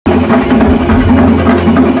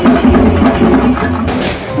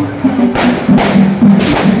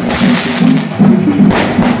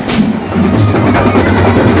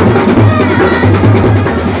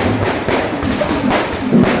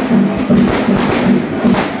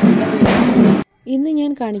ഇന്ന്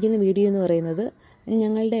ഞാൻ കാണിക്കുന്ന വീഡിയോ എന്ന് പറയുന്നത്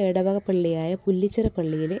ഞങ്ങളുടെ ഇടവക പള്ളിയായ പുല്ലിച്ചിറ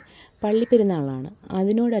പള്ളിയിലെ പള്ളിപ്പെരുന്നാളാണ്.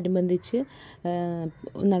 അതിനോടനുബന്ധിച്ച്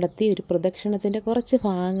നടത്തിയ ഒരു പ്രദക്ഷിണത്തിൻ്റെ കുറച്ച്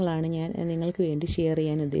ഭാഗങ്ങളാണ് ഞാൻ നിങ്ങൾക്ക് വേണ്ടി ഷെയർ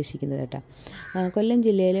ചെയ്യാൻ ഉദ്ദേശിക്കുന്നത് കേട്ടോ. കൊല്ലം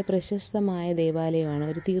ജില്ലയിലെ പ്രശസ്തമായ ദേവാലയമാണ്,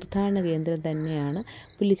 ഒരു തീർത്ഥാടന കേന്ദ്രം തന്നെയാണ്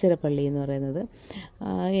പുല്ലിച്ചിറ പള്ളി എന്ന് പറയുന്നത്.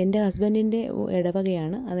 എൻ്റെ ഹസ്ബൻഡിൻ്റെ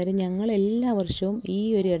ഇടവകയാണ്. അന്നേരം ഞങ്ങൾ എല്ലാ വർഷവും ഈ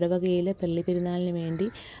ഒരു ഇടവകയിലെ പള്ളിപ്പെരുന്നാളിന് വേണ്ടി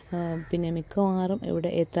മിക്കവാറും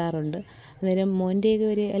ഇവിടെ എത്താറുണ്ട്. അന്നേരം മോൻ്റെയൊക്കെ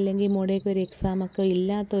ഒരു അല്ലെങ്കിൽ മോടെയൊക്കെ ഒരു എക്സാമൊക്കെ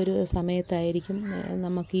ഇല്ലാത്തൊരു സമയത്തായിരിക്കും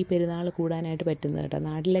നമുക്ക് ഈ പെരുന്നാൾ കൂടാനായിട്ട് പറ്റുന്നത് കേട്ടോ.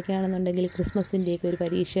 നാട്ടിലൊക്കെ ആണെന്നുണ്ടെങ്കിൽ ക്രിസ്മസിൻ്റെയൊക്കെ ഒരു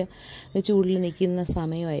പരീക്ഷ ചൂടിൽ നിൽക്കുന്ന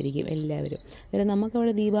സമയമായിരിക്കും എല്ലാവരും. അന്നേരം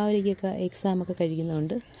നമുക്കവിടെ ദീപാവലിക്കൊക്കെ എക്സാമൊക്കെ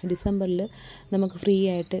കഴിയുന്നതുകൊണ്ട് ഡിസംബറിൽ നമുക്ക് ഫ്രീ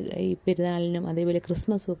ആയിട്ട് ഈ പെരുന്നാളിനും അതേപോലെ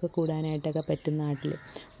ക്രിസ്മസും ഒക്കെ കൂടാനായിട്ടൊക്കെ പറ്റും. നാട്ടിൽ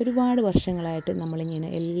ഒരുപാട് വർഷങ്ങളായിട്ട് നമ്മളിങ്ങനെ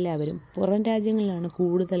എല്ലാവരും പുറം രാജ്യങ്ങളിലാണ്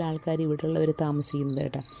കൂടുതൽ ആൾക്കാർ ഇവിടെയുള്ളവർ താമസിക്കുന്നത്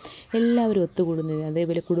കേട്ടോ. എല്ലാവരും ഒത്തുകൂടുന്നത്,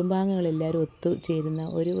 അതേപോലെ കുടുംബാംഗങ്ങളെല്ലാവരും ഒത്തുചേരുന്ന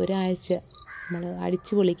ഒരാഴ്ച നമ്മൾ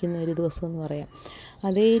അടിച്ചു പൊളിക്കുന്ന ഒരു ദിവസം എന്ന് പറയാം.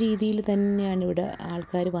 അതേ രീതിയിൽ തന്നെയാണ് ഇവിടെ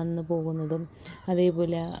ആൾക്കാർ വന്നു പോകുന്നതും.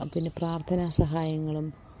 അതേപോലെ പ്രാർത്ഥനാ സഹായങ്ങളും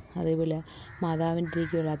അതേപോലെ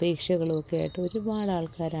മാതാവിൻ്റെയൊക്കെയുള്ള അപേക്ഷകളും ഒക്കെ ആയിട്ട് ഒരുപാട്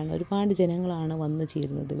ആൾക്കാരാണ്, ഒരുപാട് ജനങ്ങളാണ് വന്നു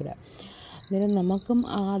ചേരുന്നത് ഇവിടെ. അന്നേരം നമുക്കും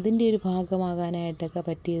അതിൻ്റെ ഒരു ഭാഗമാകാനായിട്ടൊക്കെ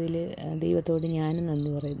പറ്റിയതിൽ ദൈവത്തോട് ഞാനും നന്ദി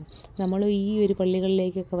പറയുന്നു. നമ്മൾ ഈ ഒരു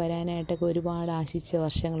പള്ളികളിലേക്കൊക്കെ വരാനായിട്ടൊക്കെ ഒരുപാട് ആശിച്ച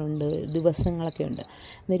വർഷങ്ങളുണ്ട്, ദിവസങ്ങളൊക്കെ ഉണ്ട്.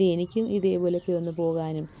 അന്നേരം എനിക്കും ഇതേപോലെയൊക്കെ ഒന്ന്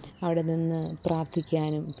പോകാനും അവിടെ നിന്ന്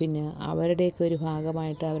പ്രാർത്ഥിക്കാനും അവരുടെയൊക്കെ ഒരു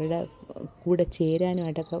ഭാഗമായിട്ട് അവരുടെ കൂടെ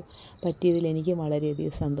ചേരാനുമായിട്ടൊക്കെ പറ്റിയതിൽ എനിക്ക്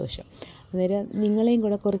വളരെയധികം സന്തോഷം. അന്നേരം നിങ്ങളെയും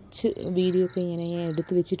കൂടെ കുറച്ച് വീഡിയോ ഒക്കെ ഇങ്ങനെ ഞാൻ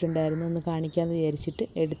എടുത്തു വെച്ചിട്ടുണ്ടായിരുന്നു, ഒന്ന് കാണിക്കാമെന്ന് വിചാരിച്ചിട്ട്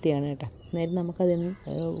എടുത്തതാണ് കേട്ടോ. അന്നേരം നമുക്കതിന്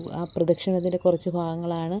ആ പ്രദക്ഷിണത്തിൻ്റെ കുറച്ച്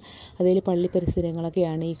ഭാഗങ്ങളാണ്, അതിൽ പള്ളി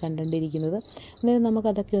പരിസരങ്ങളൊക്കെയാണ് ഈ കണ്ടുകൊണ്ടിരിക്കുന്നത്. അന്നേരം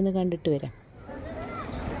നമുക്കതൊക്കെ ഒന്ന് കണ്ടിട്ട് വരാം.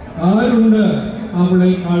 ആരുണ്ട്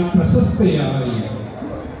അവളേക്കാൾ പ്രശസ്തയായി?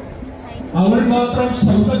 അവൾ മാത്രം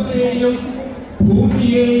സമ്പത്തെയും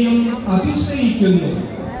ഭൂമിയെയും അതിശയിക്കുന്നു.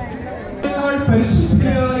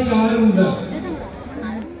 പരിശുദ്ധയായി ആരുണ്ട്?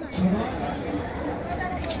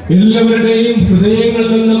 എല്ലാവരുടെയും ഹൃദയങ്ങളിൽ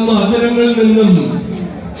നിന്നും ആദരങ്ങളിൽ നിന്നും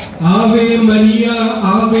ആവേ മരിയ,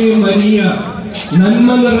 ആവേ മരിയ, നന്മ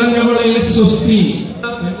നിറഞ്ഞവളെ സ്വസ്തി,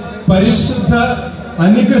 പരിശുദ്ധ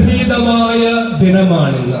അനുഗ്രഹീതമായ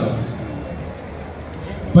ദിനമാണിന്ന്.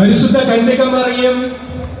 പരിശുദ്ധ കന്യകമറിയം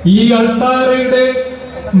ഈ അൾത്താരയുടെ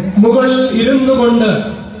മുകളിൽ ഇരുന്നു കൊണ്ട്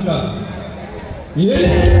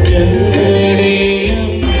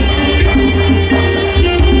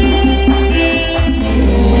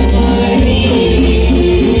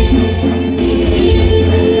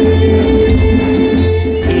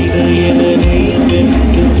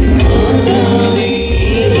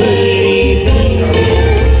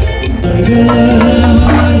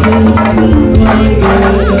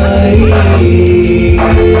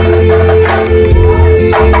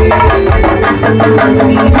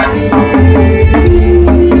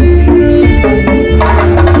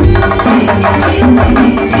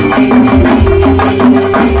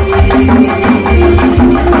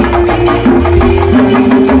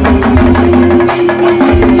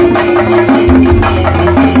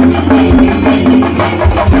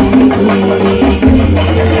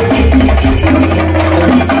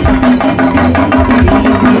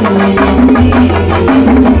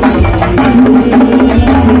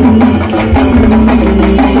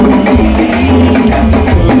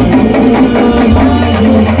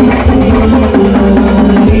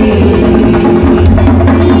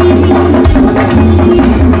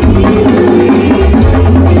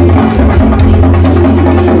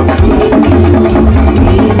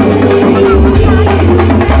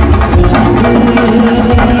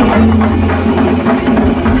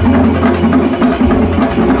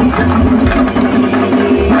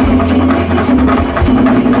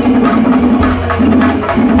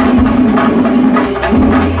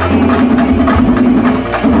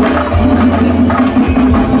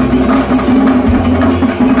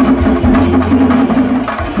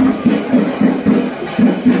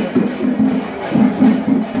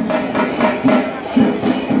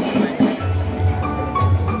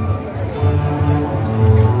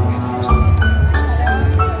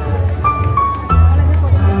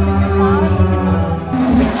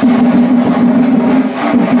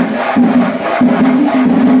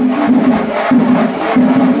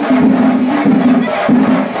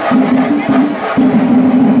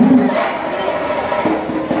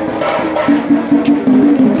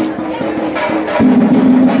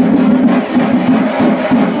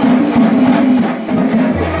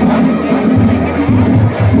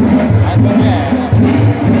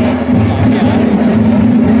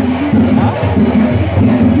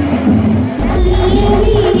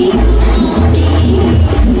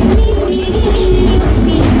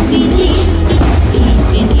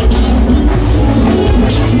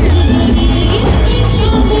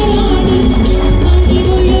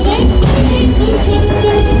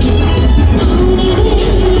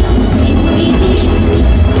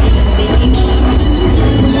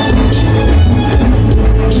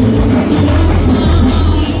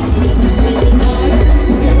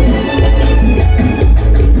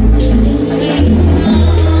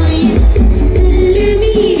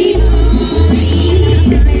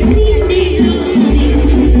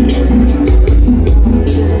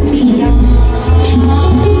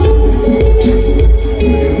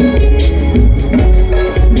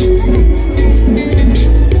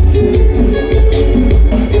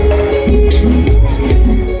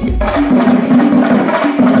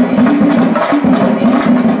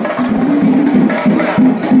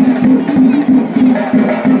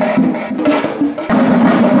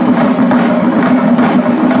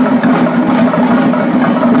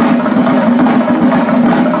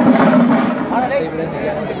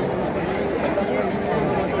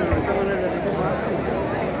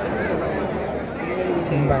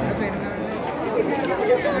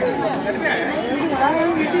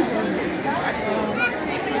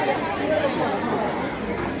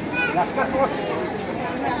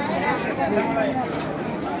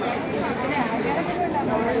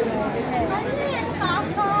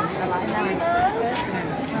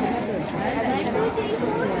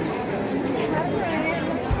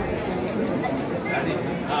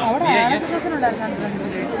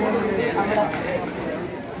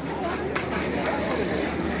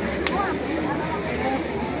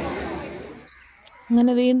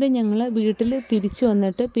അങ്ങനെ വീണ്ടും ഞങ്ങൾ വീട്ടിൽ തിരിച്ചു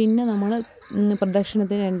വന്നിട്ട് പിന്നെ നമ്മൾ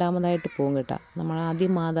പ്രദക്ഷിണത്തിന് രണ്ടാമതായിട്ട് പോകും കേട്ടോ. നമ്മൾ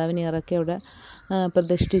ആദ്യം മാതാവിനെ ഇറക്കി അവിടെ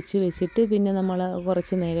പ്രതിഷ്ഠിച്ച് വെച്ചിട്ട് പിന്നെ നമ്മൾ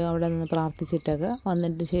കുറച്ച് നേരം അവിടെ നിന്ന് പ്രാർത്ഥിച്ചിട്ടൊക്കെ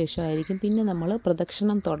വന്നതിന് ശേഷമായിരിക്കും പിന്നെ നമ്മൾ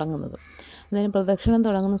പ്രദക്ഷിണം തുടങ്ങുന്നത്. അന്നേരം പ്രദക്ഷിണം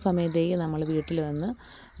തുടങ്ങുന്ന സമയത്തേക്ക് നമ്മൾ വീട്ടിൽ വന്ന്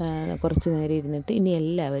കുറച്ച് നേരം ഇരുന്നിട്ട് ഇനി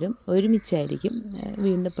എല്ലാവരും ഒരുമിച്ചായിരിക്കും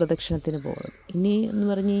വീണ്ടും പ്രദക്ഷിണത്തിന് പോകുന്നത്. ഇനി എന്ന്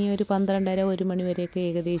പറഞ്ഞു കഴിഞ്ഞാൽ ഒരു 12:30 1 മണി വരെയൊക്കെ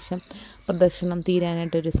ഏകദേശം പ്രദക്ഷിണം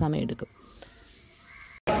തീരാനായിട്ടൊരു സമയമെടുക്കും.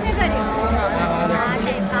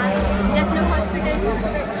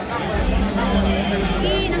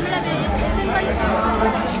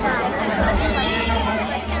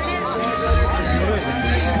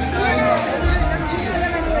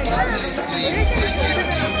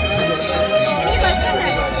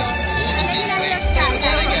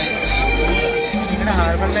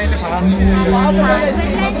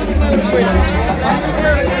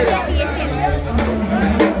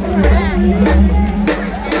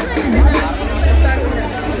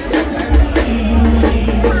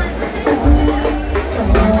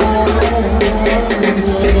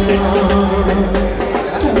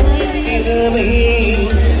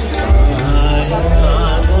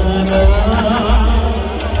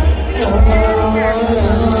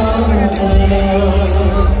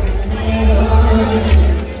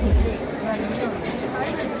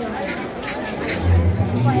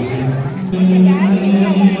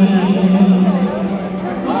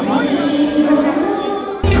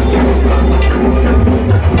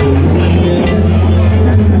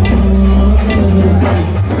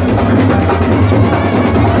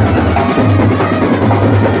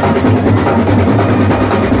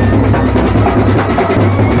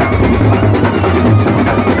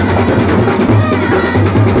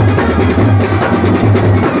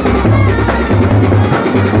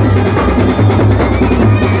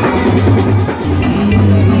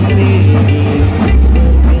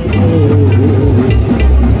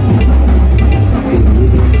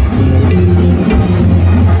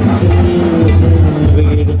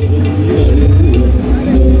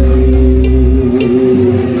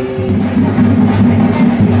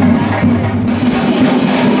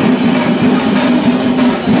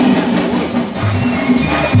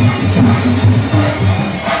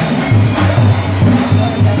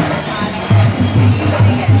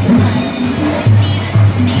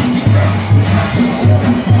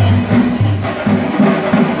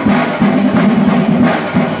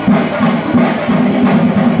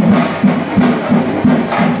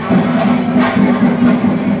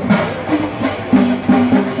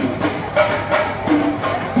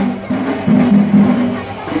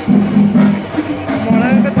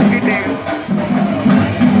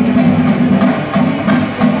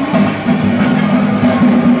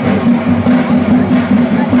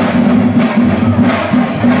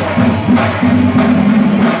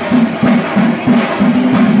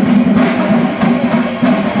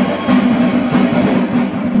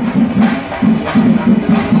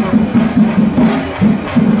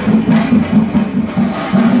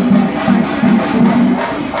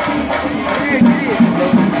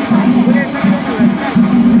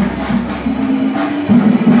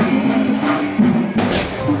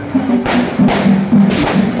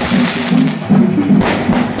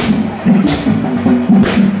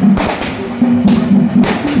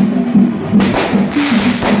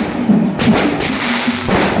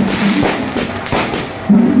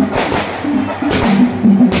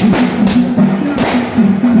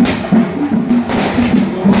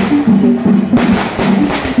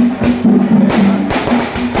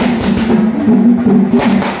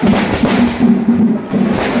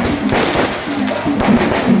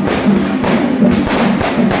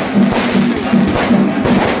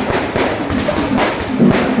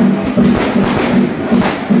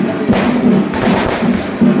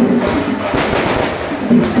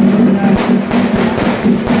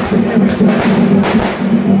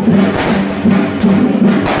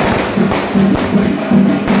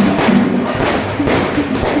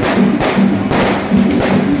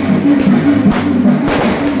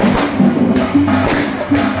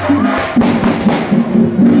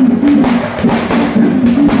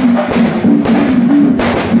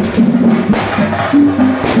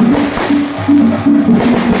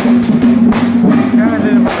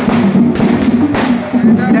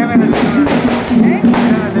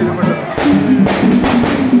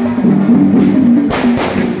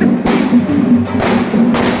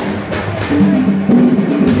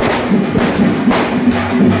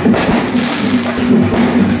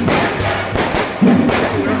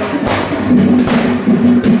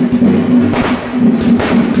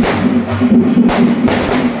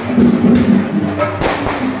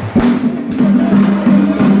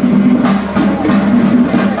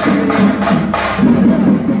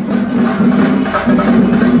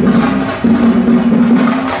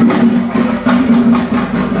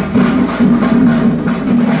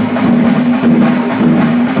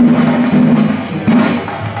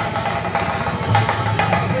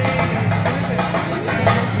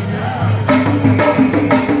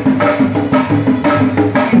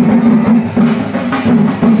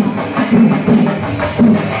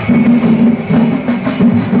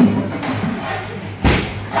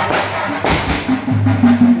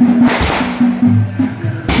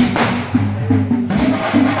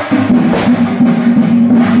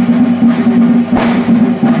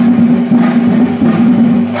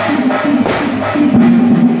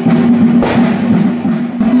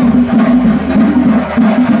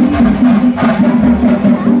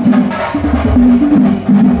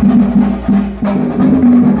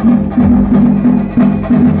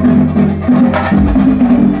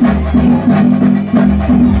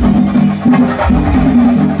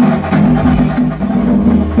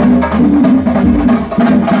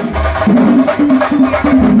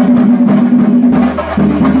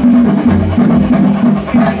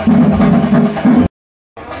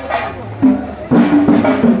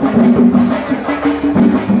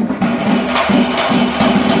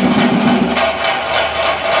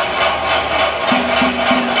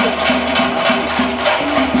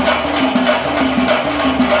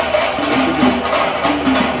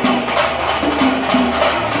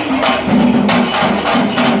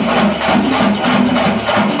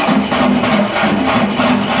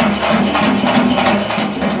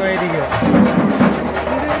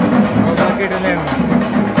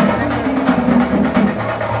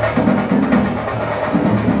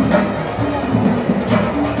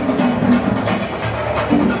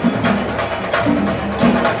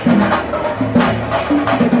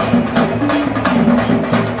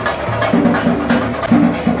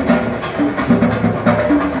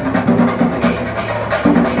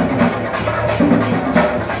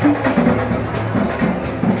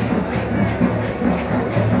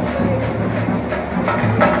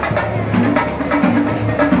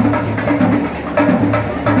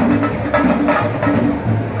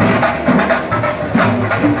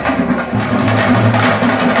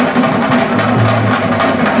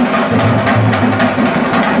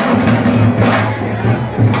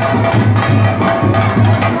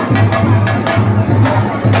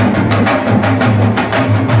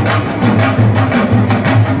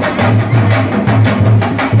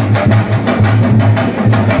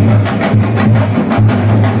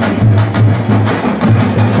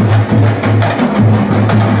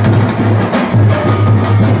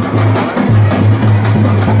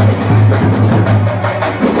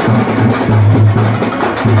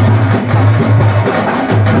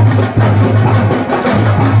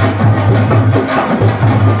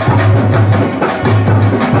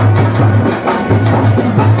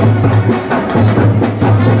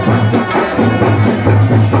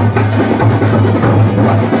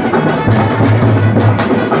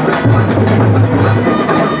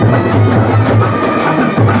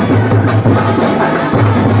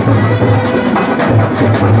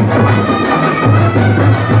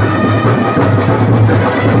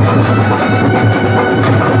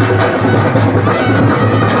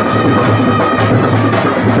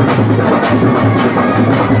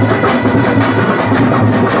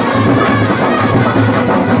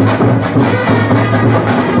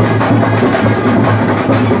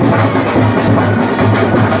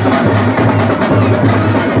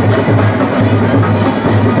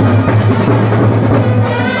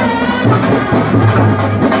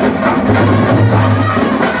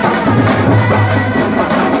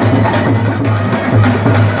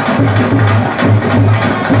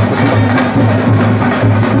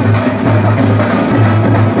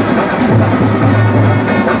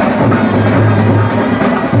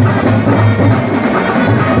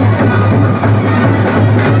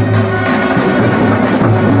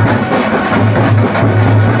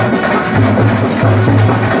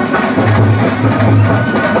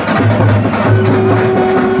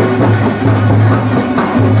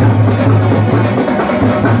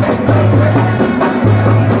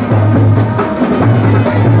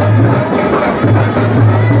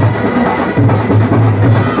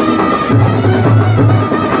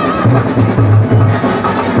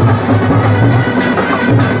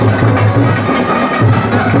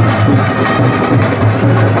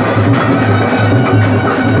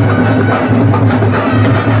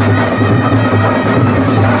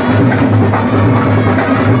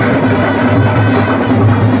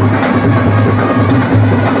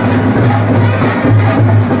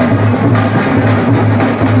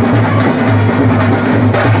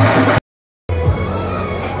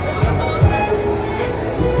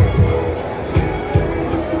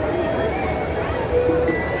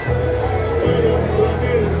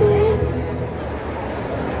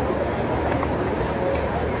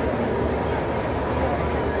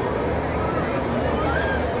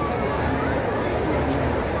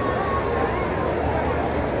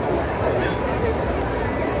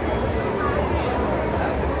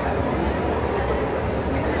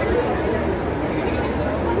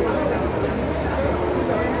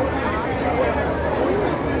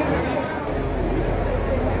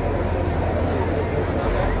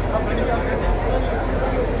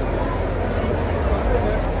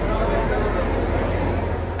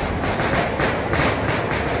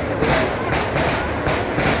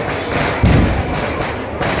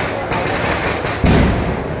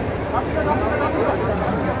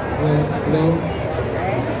 now